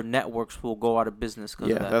of other networks will go out of business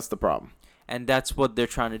because of that. Yeah, that's the problem. And that's what they're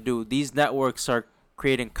trying to do. These networks are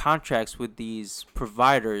creating contracts with these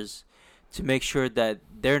providers to make sure that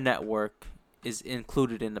their network is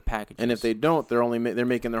included in the packages. And if they don't, they're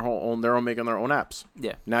making their own apps.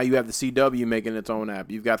 Yeah. Now you have the CW making its own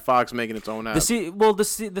app. You've got Fox making its own app.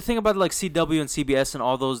 The thing about CW and CBS and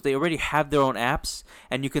all those, they already have their own apps,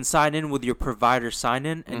 and you can sign in with your provider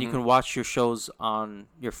sign-in, and you can watch your shows on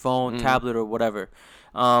your phone, tablet, or whatever.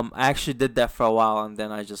 I actually did that for a while, and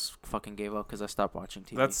then I just fucking gave up because I stopped watching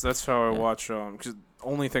TV. That's how I watch. Because the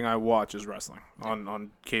only thing I watch is wrestling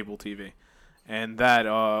on cable TV. And that,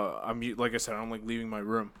 like I said, I'm leaving my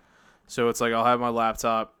room. So it's I'll have my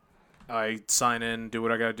laptop, I sign in, do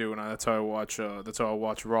what I gotta do, and that's how I watch. That's how I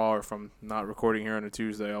watch Raw. Or if I'm not recording here on a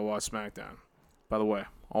Tuesday, I'll watch SmackDown. By the way,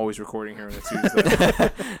 always recording here on a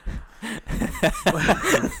Tuesday.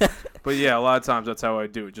 But yeah, a lot of times that's how I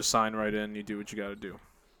do it. Just sign right in, you do what you gotta do.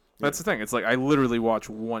 That's the thing. It's I literally watch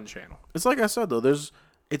one channel. It's like I said though.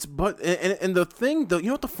 And the thing though, you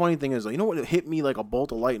know what the funny thing is though? You know what hit me like a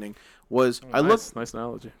bolt of lightning was Nice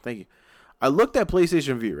analogy. Thank you. I looked at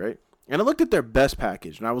PlayStation View, right? And I looked at their best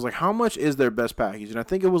package, and I was like, how much is their best package? And I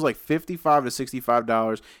think it was $55 to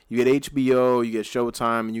 $65. You get HBO, you get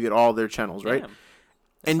Showtime, and you get all their channels, right? Damn.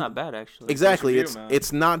 It's not bad, actually. Exactly.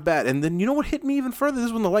 It's not bad. And then you know what hit me even further? This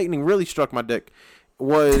is when the lightning really struck my dick.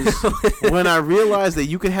 Was when I realized that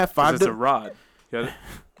you could have 5. It's a rod.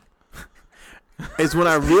 It's when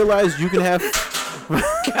I realized you can have.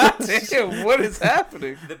 God damn! What is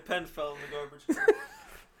happening? The pen fell in the garbage.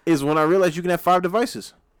 Is when I realized you can have 5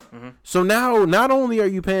 devices. Mm-hmm. So now, not only are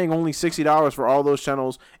you paying only $60 for all those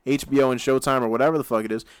channels, HBO and Showtime or whatever the fuck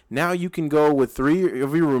it is, now you can go with 3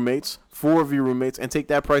 of your roommates, 4 of your roommates, and take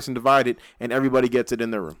that price and divide it, and everybody gets it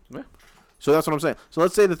in their room. Yeah. So that's what I'm saying. So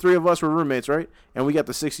let's say the 3 of us were roommates, right? And we got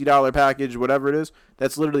the $60 package, whatever it is.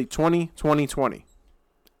 That's literally 20, 20, 20.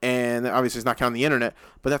 And obviously it's not counting the internet,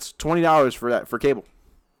 but that's $20 for cable.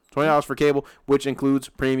 $20 for cable, which includes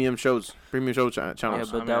premium show channels. Yeah,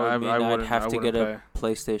 but I mean, that would I mean I'd wouldn't- have I to wouldn't get a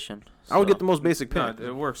PlayStation. I would so- get the most basic No, plan.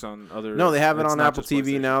 it works on other. No, they have it it's on not Apple just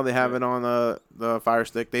TV PlayStation. now. They have Yeah. it on the Fire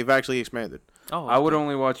Stick. They've actually expanded. Oh, I would okay.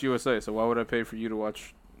 only watch USA, so why would I pay for you to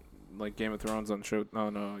watch like Game of Thrones on show? No,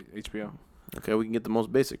 HBO. Okay, we can get the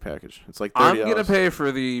most basic package. It's like $30 I'm gonna pay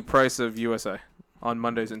for the price of USA on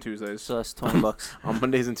Mondays and Tuesdays. So that's $20. on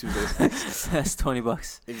Mondays and Tuesdays. That's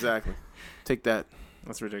 $20. Exactly. Take that.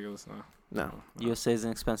 That's ridiculous. No. No. USA is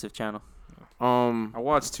an expensive channel. Um.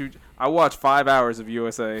 I watch 5 hours of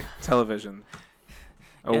USA television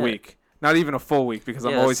a Yeah. week. Not even a full week because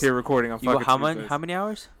I'm Yeah, always that's- here recording on You go fucking how many? Tuesdays. How many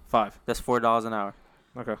hours? 5. That's $4 an hour.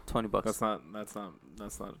 Okay. $20.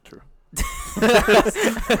 That's not true.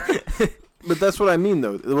 But that's what I mean,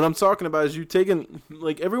 though. What I'm talking about is you taking,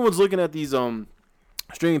 like, everyone's looking at these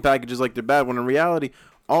streaming packages like they're bad, when in reality,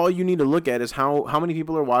 all you need to look at is how many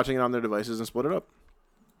people are watching it on their devices and split it up.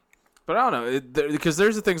 But I don't know because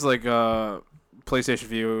there's the things like PlayStation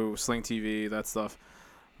View, Sling TV, that stuff.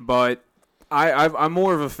 But I'm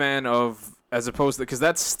more of a fan of, as opposed to, because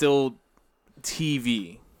that's still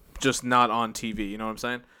TV, just not on TV. You know what I'm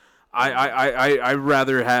saying? I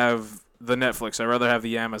rather have the Netflix. I rather have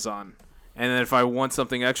the Amazon. And then if I want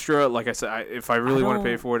something extra, like I said, if I really want to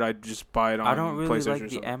pay for it, I'd just buy it on I don't really PlayStation or like the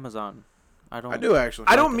something. Amazon. I do, actually.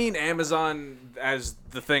 I don't mean Amazon as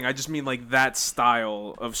the thing. I just mean like that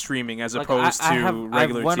style of streaming as opposed to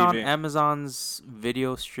regular I went TV. on Amazon's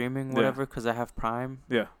video streaming, Yeah. whatever, because I have Prime,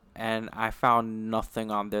 Yeah, and I found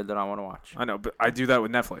nothing on there that I want to watch. I know, but I do that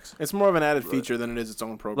with Netflix. It's more of an added feature than it is its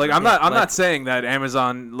own program. Like I'm Yeah, not like- not saying that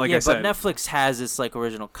Amazon, like yeah, I said, but Netflix has its like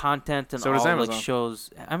original content and So does all Amazon. like shows.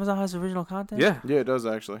 Amazon has original content. yeah, Yeah, it does,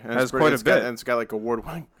 actually. And Has it's pretty- quite a it's got- bit. And it's got, like,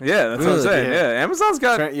 award-winning. yeah, that's what I'm Really? saying. Yeah. Yeah, Amazon's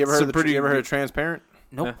got You ever some heard pretty. you ever heard of Transparent?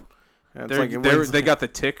 Nope. Yeah. Yeah, it's They're, like it they're, wins- they got the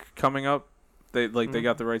Tick coming up. They they Mhm.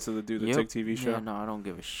 got the rights to do the Yep. Tick TV show. Yeah, no, I don't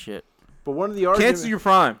give a shit. But one of the arguments... Cancel your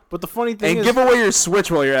Prime But the funny thing and is... give away your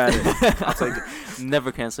Switch while you're at it. I'll take it.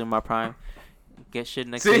 Never canceling my Prime. Get shit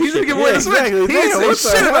next See, to he's gonna shit. give away Yeah, the Switch. exactly. He didn't Damn, say what the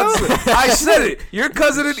shit about hell? the Switch. I said it. Your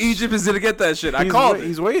cousin in Egypt is gonna get that shit. I called it.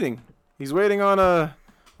 He's waiting. He's waiting on a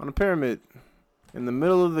pyramid in the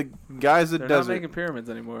middle of the Giza They're not desert. making pyramids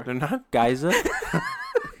anymore. They're not. Geyser?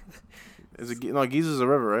 No, Giza's a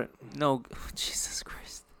river, right? No, Jesus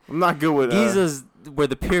Christ. I'm not good with. Giza's where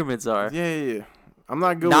the pyramids are. Yeah. I'm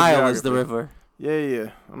not good. Nile with is the geography. river.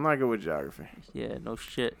 Yeah. I'm not good with geography. Yeah, no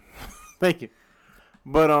shit. Thank you.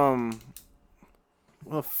 But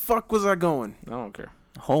where the fuck was I going? I don't care.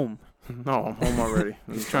 Home. No, I'm home already.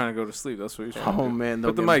 He's trying to go to sleep. That's what he's trying to Oh do. man, Put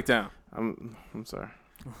don't the get mic down. I'm sorry.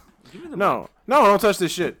 No, don't touch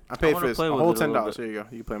this shit. I paid wanna for this. play A with whole it a little $10. Here you go.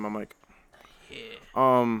 You can play my mic.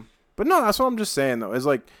 Yeah. But no, that's what I'm just saying though. It's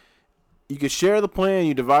like you could share the plan,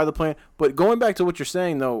 you divide the plan. But going back to what you're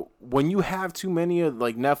saying though, when you have too many of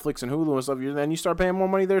like Netflix and Hulu and stuff, then you start paying more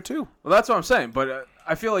money there too. Well, that's what I'm saying. But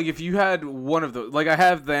I feel like if you had one of those, like I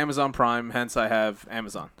have the Amazon Prime, hence I have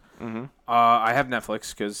Amazon. Mm-hmm. I have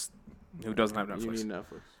Netflix because who doesn't have Netflix? You need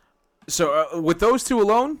Netflix. So with those two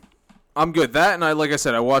alone, I'm good. That and like I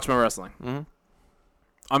said, I watch my wrestling. Mm-hmm.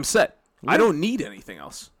 I'm set. I Yeah. don't need anything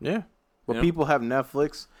else. Yeah. But Yeah. people have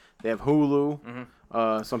Netflix. They have Hulu.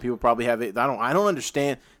 Mm-hmm. Some people probably have it. I don't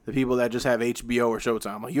understand the people that just have HBO or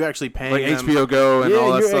Showtime. Like you actually paying Like them. HBO Go and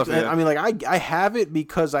all that you're stuff. ex- Yeah. I mean, like I have it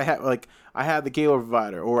because I have the cable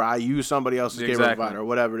provider, or I use somebody else's cable Exactly. provider, or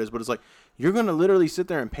whatever it is. But it's like you're gonna literally sit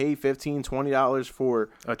there and pay $15, $20 for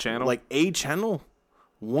A channel? like a channel,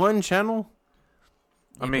 one channel.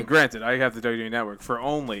 I mean, granted, I have the WWE Network for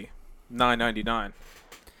only $9.99.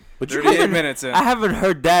 But you 38 can, minutes in. I haven't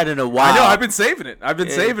heard that in a while. I know. I've been saving it. I've been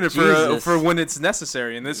Yeah, saving it Jesus. for when it's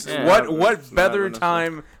necessary. And this Yeah. what It's better not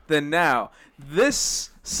time than now?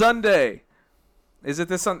 This Sunday, is it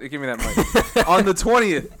this Sunday? Give me that mic. On the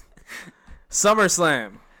 20th,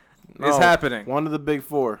 SummerSlam is happening. One of the big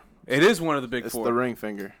four. It is one of the big It's four. the ring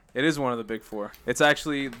finger. It is one of the big four. It's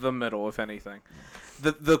actually the middle, if anything.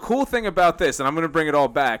 The cool thing about this, and I'm going to bring it all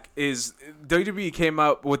back, is WWE came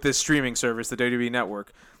out with this streaming service, the WWE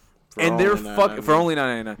Network, and they're for only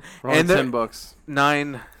 $9.99. and they're $10.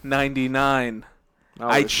 $9.99. Oh,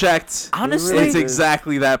 I it's- checked. Honestly, It's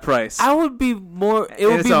exactly that price. I would be more. It And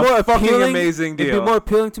would it's be a more fucking appealing. amazing It'd deal. be more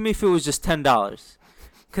appealing to me if it was just $10.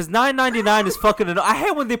 Cause $9.99 is fucking. I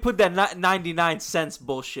hate when they put that 99 cents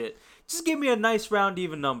bullshit. Just give me a nice round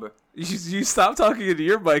even number. You stop talking into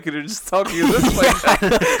your mic and you're just talking to this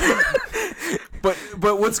mic.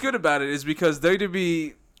 But what's good about it is because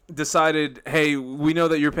WWE decided, hey, we know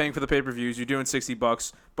that you're paying for the pay-per-views, you're doing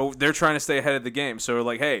 $60, but they're trying to stay ahead of the game. So we're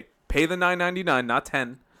like, hey, pay the $9.99, not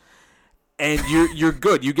 $10, and you're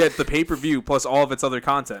good. You get the pay-per-view plus all of its other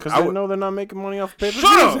content. Because they know they're not making money off Shut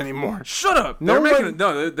pay-per-views up! anymore. Shut up!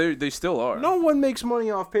 They still are. No one makes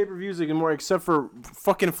money off pay-per-views anymore except for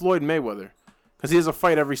fucking Floyd Mayweather. Because he has a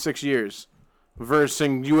fight every 6 years versus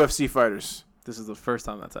UFC fighters. This is the first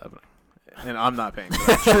time that's happening. And I'm not paying for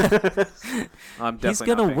that. I'm definitely He's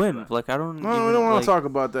gonna not paying win. for that. Like I don't. No, even, we don't want like, to talk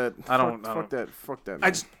about that. I don't- Fuck that. Fuck that. I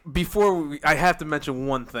Man. just I have to mention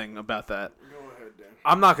one thing about that. Go ahead, Dan.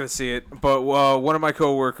 I'm not gonna see it, but one of my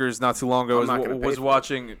coworkers not too long ago I'm not gonna pay was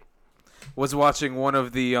for watching one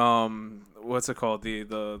of the what's it called the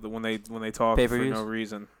when they talk for Pay-per-views? no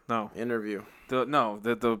reason. No, Interview.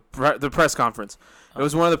 the press conference. It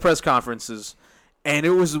was one of the press conferences, and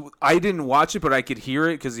I didn't watch it, but I could hear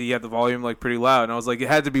it because he had the volume like pretty loud, and I was like, it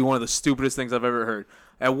had to be one of the stupidest things I've ever heard.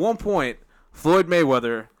 At one point, Floyd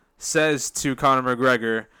Mayweather says to Conor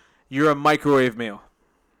McGregor, "You're a microwave meal.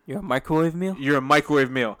 You're a microwave meal. You're a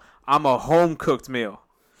microwave meal. I'm a home cooked meal.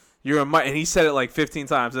 You're a and he said it like 15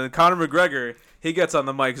 times. And then Conor McGregor, he gets on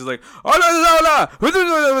the mic, he's like, oh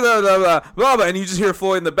blah, blah, and you just hear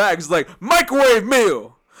Floyd in the back. He's like, microwave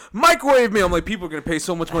meal. Microwave meal. I'm like, people are gonna pay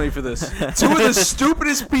so much money for this. Two of the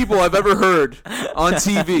stupidest people I've ever heard on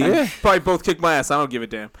TV. Probably both kick my ass. I don't give a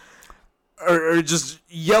damn. Or just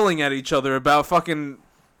yelling at each other about fucking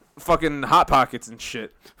hot pockets and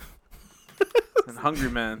shit. And Hungry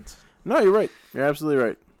Man. No, you're right. You're absolutely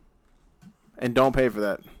right. And don't pay for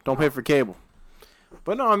that. Don't pay for cable.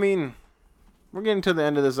 But no, I mean, we're getting to the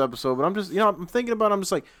end of this episode, but I'm just, I'm thinking about it, I'm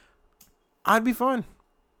just like, I'd be fine.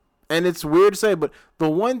 And it's weird to say, but the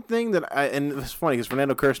one thing that and it's funny because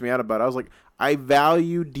Fernando cursed me out about it, I was like, I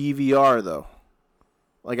value DVR though.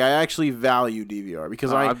 Like, I actually value DVR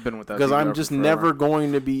because I've been with that because DVR I'm just for forever. never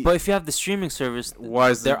going to be. But if you have the streaming service,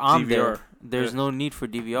 Why is they're the on DVR? there. There's Yeah. no need for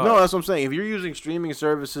DVR. No, that's what I'm saying. If you're using streaming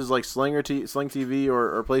services like Sling TV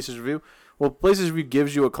or PlayStation Review, well, PlayStation Review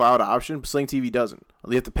gives you a cloud option, but Sling TV doesn't.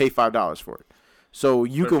 You have to pay $5 for it. So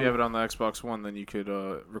you But could. if you have it on the Xbox One, then you could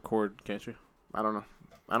record, can't you? I don't know.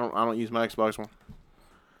 I don't use my Xbox One.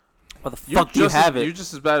 What the fuck do you have it? You're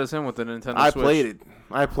just as bad as him with the Nintendo I Switch. played it.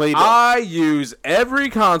 I use every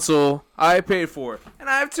console I paid for, and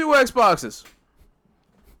I have 2 Xboxes.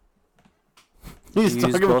 He's You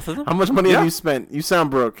use talking both of them? How much money Yeah. have you spent? You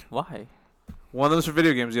sound broke. Why? One of them's for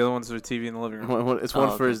video games, the other one's for TV in the living room. It's one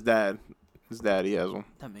Oh, for okay. his dad. His dad, he has one.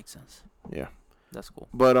 That makes sense. Yeah. That's cool.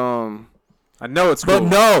 But I know it's cool. But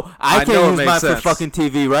no, I know it can't use makes mine sense. for fucking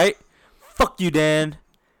TV, right? Fuck you, Dan.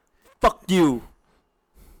 Fuck you.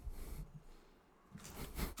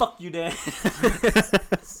 Fuck you, Dan.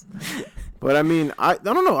 But I mean, I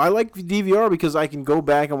don't know. I like DVR because I can go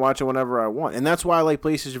back and watch it whenever I want, and that's why I like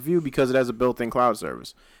PlayStation View because it has a built-in cloud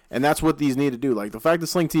service, and that's what these need to do. Like the fact that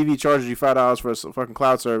Sling TV charges you $5 for a fucking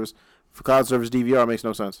cloud service DVR makes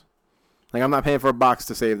no sense. Like I'm not paying for a box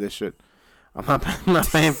to save this shit. I'm not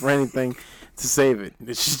paying for anything to save it.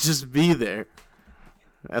 It should just be there.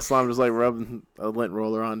 That's why I'm just like rubbing a lint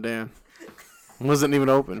roller on Dan. It wasn't even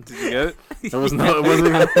open. Did you get it? It wasn't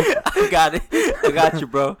even open. I got it. I got you,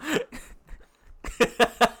 bro.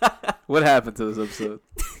 What happened to this episode?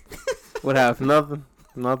 What happened?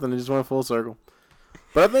 Nothing. It just went full circle.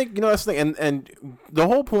 But I think, that's the thing. And the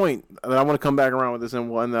whole point that I want to come back around with this and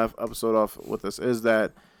we'll end the episode off with this is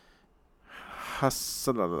that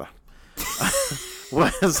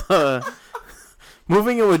was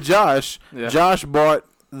moving in with Josh. Yeah. Josh bought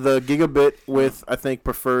the gigabit with, I think,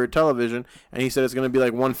 preferred television, and he said it's going to be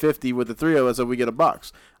like $150 with the 3 of us if we get a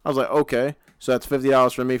box. I was like, okay. So that's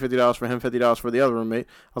 $50 for me, $50 for him, $50 for the other roommate.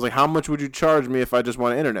 I was like, how much would you charge me if I just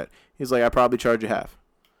wanted internet? He's like, I'd probably charge you half.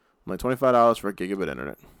 I'm like, $25 for a gigabit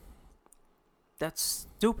internet. That's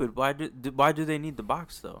stupid. Why do they need the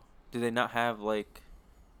box though? Do they not have like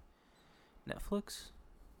Netflix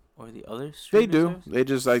or the other They streaming do. service? They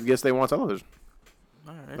just, I guess they want television.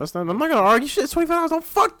 All right. That's not. I'm not gonna argue. Shit, it's $25. Don't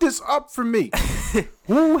fuck this up for me.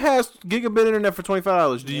 Who has gigabit internet for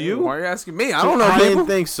 $25? Do you? Why are you asking me? I don't know, I people. didn't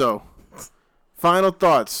think so. Final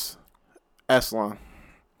thoughts, Eslon.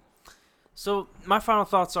 So my final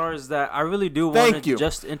thoughts is that I really do Thank want you.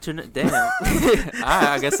 just internet. Damn.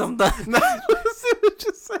 I guess I'm done.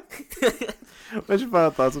 What's your final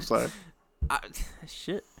thoughts? I'm sorry.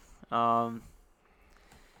 Shit. You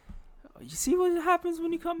see what happens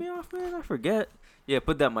when you cut me off, man? I forget. Yeah,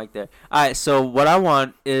 put that mic there. All right, so what I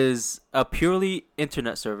want is a purely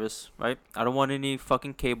internet service, right? I don't want any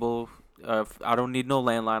fucking cable. I don't need no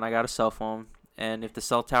landline. I got a cell phone. And if the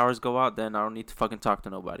cell towers go out, then I don't need to fucking talk to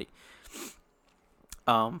nobody.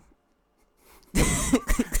 He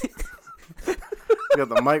got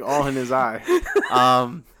the mic all in his eye.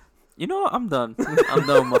 You know what? I'm done. I'm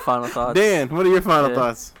done with my final thoughts. Dan, what are your final Yeah.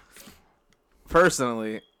 thoughts?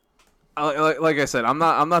 personally, like I said, I'm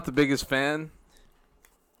not the biggest fan.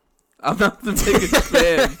 I'm not the biggest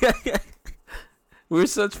fan. We're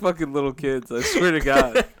such fucking little kids. I swear to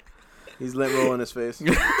God. He's lint rolling his face.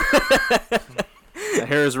 The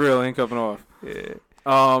hair is real, ain't coming off. Yeah.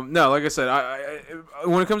 No, like I said, I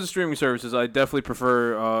when it comes to streaming services, I definitely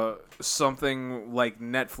prefer something like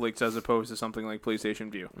Netflix as opposed to something like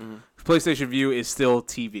PlayStation Vue. Mm-hmm. PlayStation Vue is still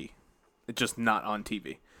TV. It's just not on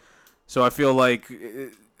TV. So I feel like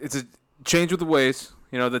it's a change with the ways.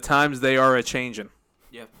 You know, the times they are a changing.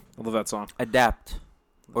 Yep. I love that song. Adapt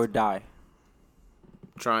or die.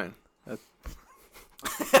 Trying.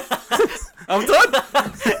 I'm done.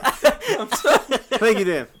 Thank you,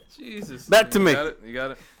 Dan. Jesus. Back to me. You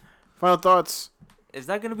got it. Final thoughts. Is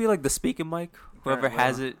that gonna be like the speaking mic? Whoever Apparently.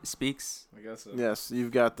 has it speaks. I guess so. Yes,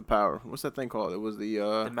 you've got the power. What's that thing called? It was the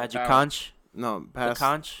The magic power. conch. no The past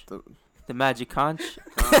conch. the- The magic conch.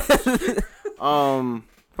 Final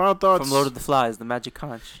thoughts. From Lord of the Flies. The magic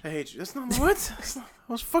conch. I hate you. That's not what. That's not, that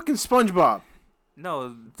was fucking SpongeBob.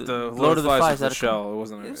 No, The Lord of the Flies was the had a shell. It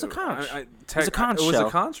wasn't. It was a conch. It was a conch It was shell.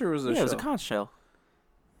 a conch or was it a Yeah, shell? it was a conch shell.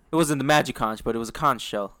 It wasn't the magic conch, but it was a conch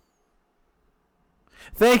shell.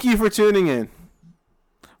 Thank you for tuning in.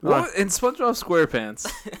 What in SpongeBob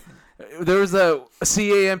SquarePants? There was a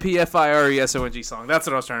CAMPFIRESONG song. That's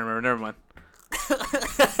what I was trying to remember. Never mind.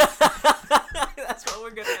 That's what we're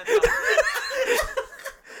gonna end on.